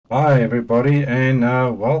Hi everybody, and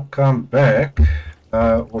welcome back,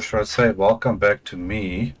 or should I say welcome back to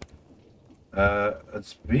me.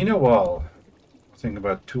 It's been a while, I think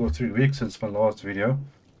about 2 or 3 weeks since my last video.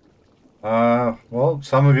 Well,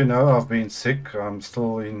 some of you know I've been sick. I'm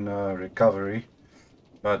still in recovery,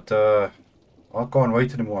 but I can't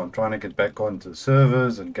wait anymore. I'm trying to get back onto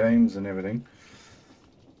servers and games and everything.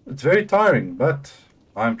 It's very tiring, but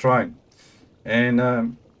I'm trying.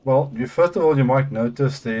 And well, first of all, you might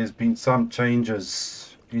notice there's been some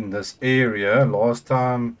changes in this area. Last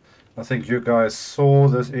time, I think you guys saw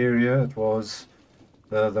this area. It was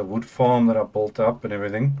the wood farm that I built up and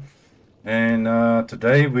everything. And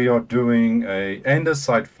today we are doing a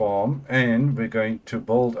andesite farm, and we're going to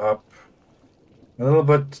build up a little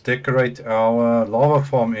bit, decorate our lava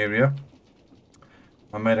farm area.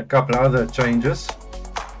 I made a couple other changes.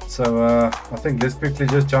 So I think let's quickly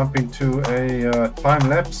just jump into a time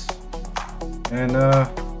lapse and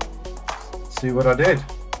see what I did.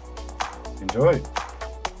 Enjoy.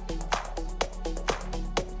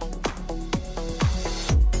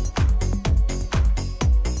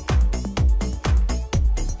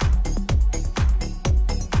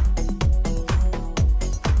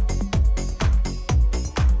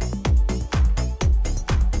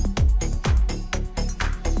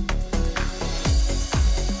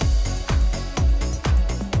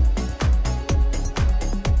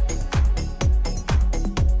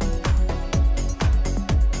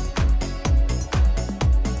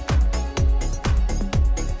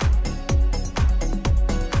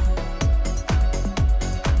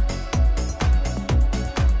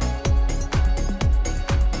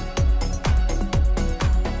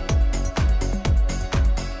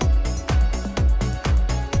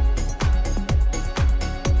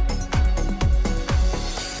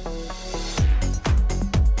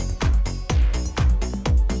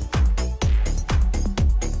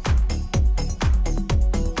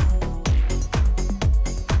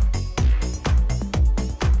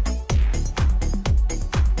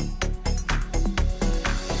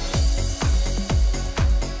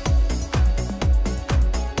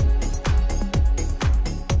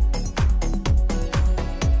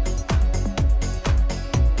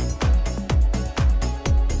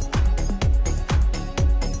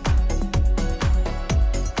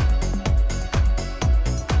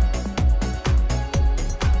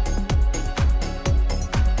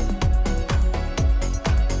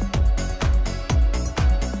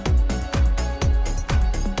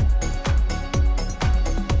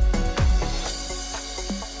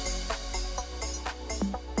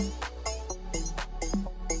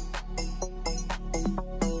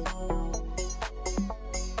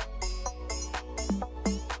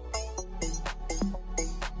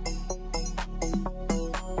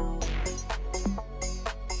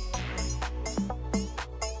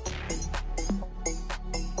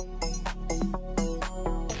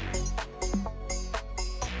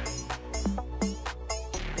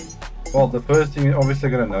 Well, the first thing you're obviously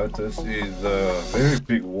going to notice is the very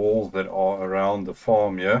big walls that are around the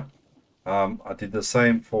farm here. I did the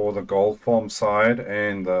same for the gold farm side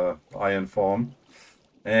and the iron farm.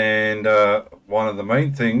 And one of the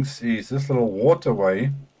main things is this little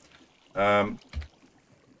waterway, where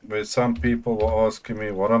some people were asking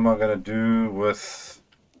me, what am I going to do with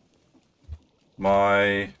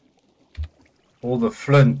all the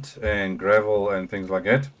flint and gravel and things like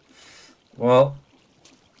that? Well,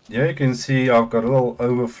 yeah, you can see I've got a little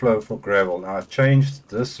overflow for gravel. Now I changed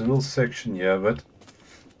this little section here a bit,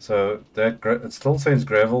 so that it still sends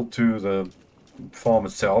gravel to the farm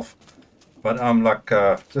itself, but I'm like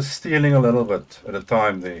just stealing a little bit at a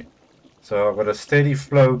time there. So I've got a steady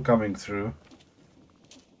flow coming through,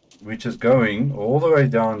 which is going all the way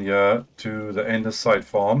down here to the andesite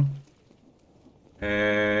farm.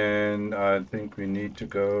 And I think we need to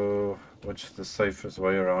go, what's the safest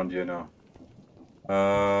way around here now?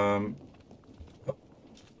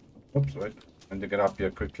 Oops, wait, I need to get up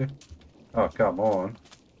here quickly. Oh, come on.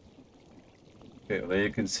 Okay, there you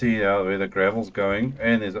can see now where the gravel's going,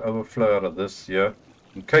 and there's overflow out of this here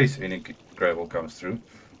in case any gravel comes through.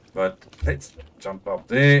 But let's jump up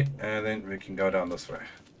there, and then we can go down this way.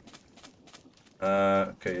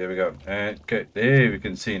 Okay, here we go. And okay, there we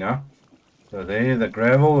can see now. So there the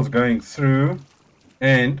gravel is going through,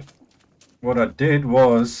 and what I did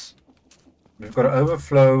was, we've got an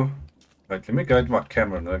overflow. Right, let me go to my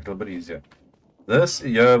camera and make it a little bit easier. This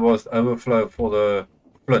here was the overflow for the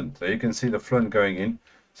flint. So you can see the flint going in.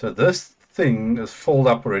 So this thing is filled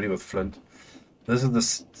up already with flint. This is the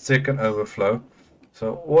second overflow.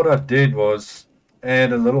 So what I did was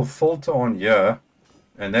add a little filter on here,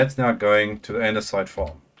 and that's now going to the andesite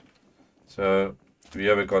farm. So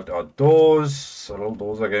Here we got our doors, little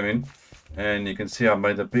doors I came in, and you can see I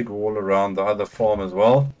made a big wall around the other farm as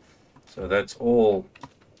well. So that's all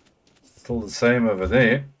still the same over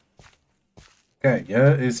there. Okay,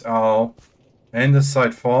 here is our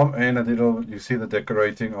andesite farm, and a little, you see the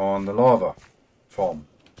decorating on the lava farm.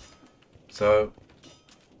 So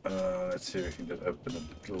let's see if we can just open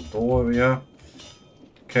a little door over here.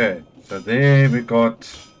 Okay, so there we got,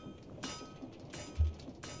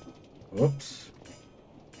 whoops.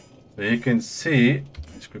 So you can see,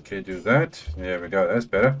 let's quickly do that. There we go, that's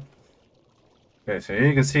better. Okay, so here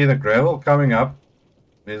you can see the gravel coming up.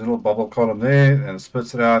 There's a little bubble column there, and it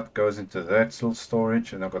splits it out, goes into that little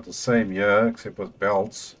storage, and I've got the same here, except with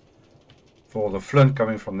belts for the flint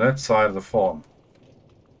coming from that side of the farm.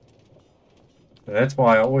 So that's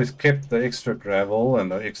why I always kept the extra gravel and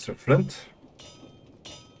the extra flint.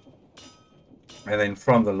 And then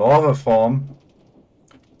from the lava farm,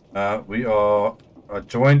 we are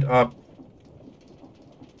joined up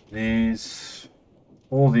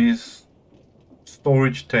all these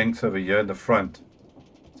storage tanks over here in the front.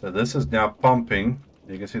 So this is now pumping.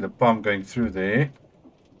 You can see the pump going through there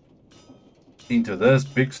into this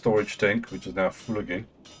big storage tank, which is now full again.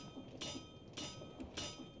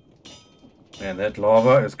 And that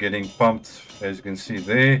lava is getting pumped, as you can see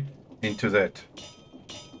there, into that.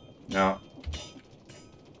 Now,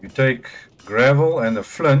 you take gravel and the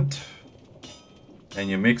flint and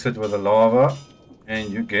you mix it with the lava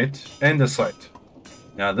and you get andesite.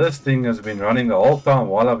 Now this thing has been running the whole time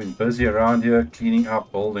while I've been busy around here cleaning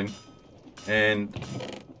up, building, and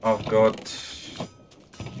I've got,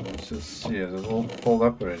 let's just see, is it all filled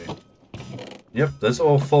up already? Yep, this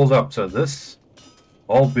all filled up, so this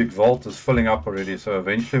whole big vault is filling up already. So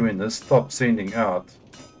eventually when this stops sending out,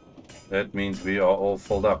 that means we are all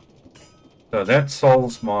filled up. So that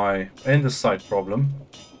solves my andesite problem,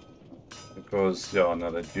 because yeah, I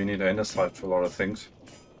know that you need andesite for a lot of things.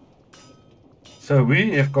 So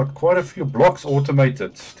we have got quite a few blocks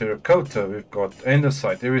automated. Terracotta, we've got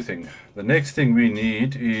andesite, everything. The next thing we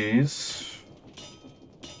need is,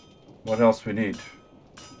 what else we need?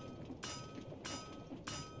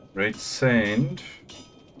 Red sand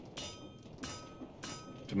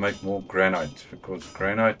to make more granite, because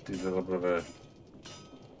granite is a little bit of a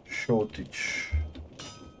shortage.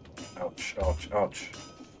 Ouch, ouch, ouch.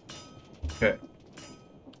 Okay.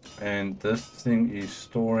 And this thing is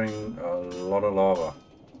storing a lot of lava.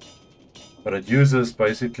 But it uses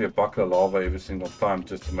basically a bucket of lava every single time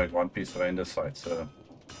just to make one piece of andesite. So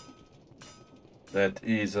that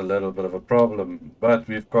is a little bit of a problem. But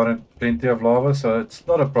we've got plenty of lava, so it's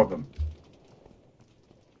not a problem.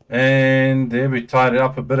 And there we tied it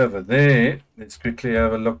up a bit over there. Let's quickly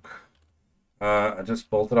have a look. I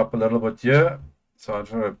just bolted up a little bit here. So I'm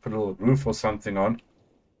trying to put a little roof or something on.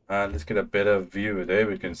 Let's get a better view there,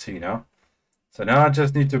 we can see now. So now I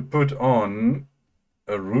just need to put on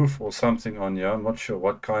a roof or something on here. I'm not sure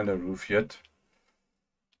what kind of roof yet.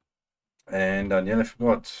 And I nearly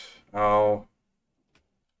forgot. Our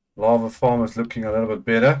lava farm is looking a little bit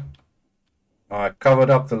better. I covered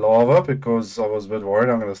up the lava because I was a bit worried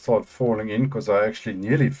I'm going to start falling in, because I actually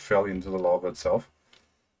nearly fell into the lava itself.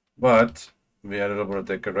 But we had a little bit of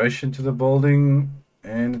decoration to the building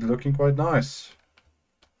and it's looking quite nice.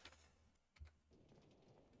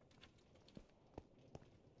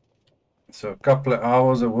 So a couple of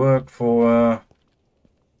hours of work for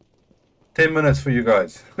 10 minutes for you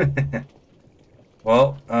guys.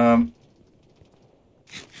 Well,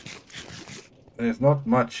 there's not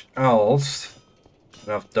much else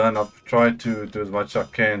that I've done. I've tried to do as much as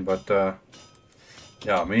I can, but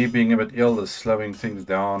yeah, me being a bit ill is slowing things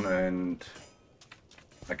down and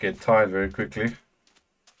I get tired very quickly.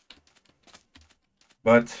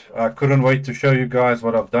 But I couldn't wait to show you guys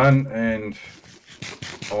what I've done, and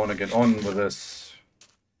I want to get on with this.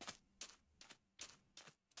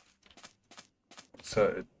 So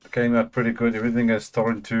it came out pretty good. Everything is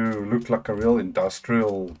starting to look like a real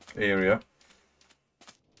industrial area.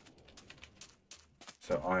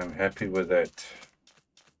 So I am happy with that.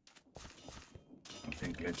 I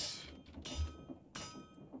think let's...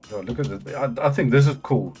 Oh, look at this. I think this is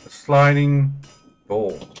cool. A sliding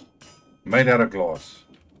door made out of glass.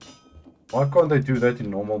 Why can't they do that in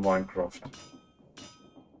normal Minecraft?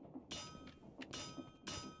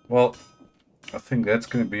 Well, I think that's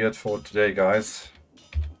going to be it for today, guys.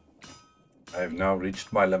 I have now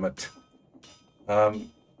reached my limit.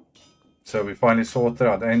 So we finally sorted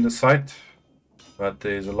out the andesite, but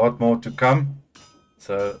there's a lot more to come.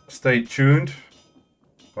 So stay tuned.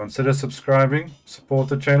 Consider subscribing. Support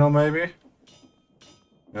the channel maybe.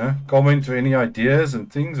 Yeah, comment for any ideas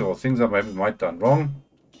and things, or things I maybe might have done wrong.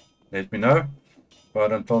 Let me know.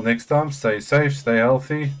 But until next time, stay safe, stay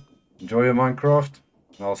healthy, enjoy your Minecraft,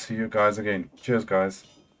 and I'll see you guys again. Cheers, guys.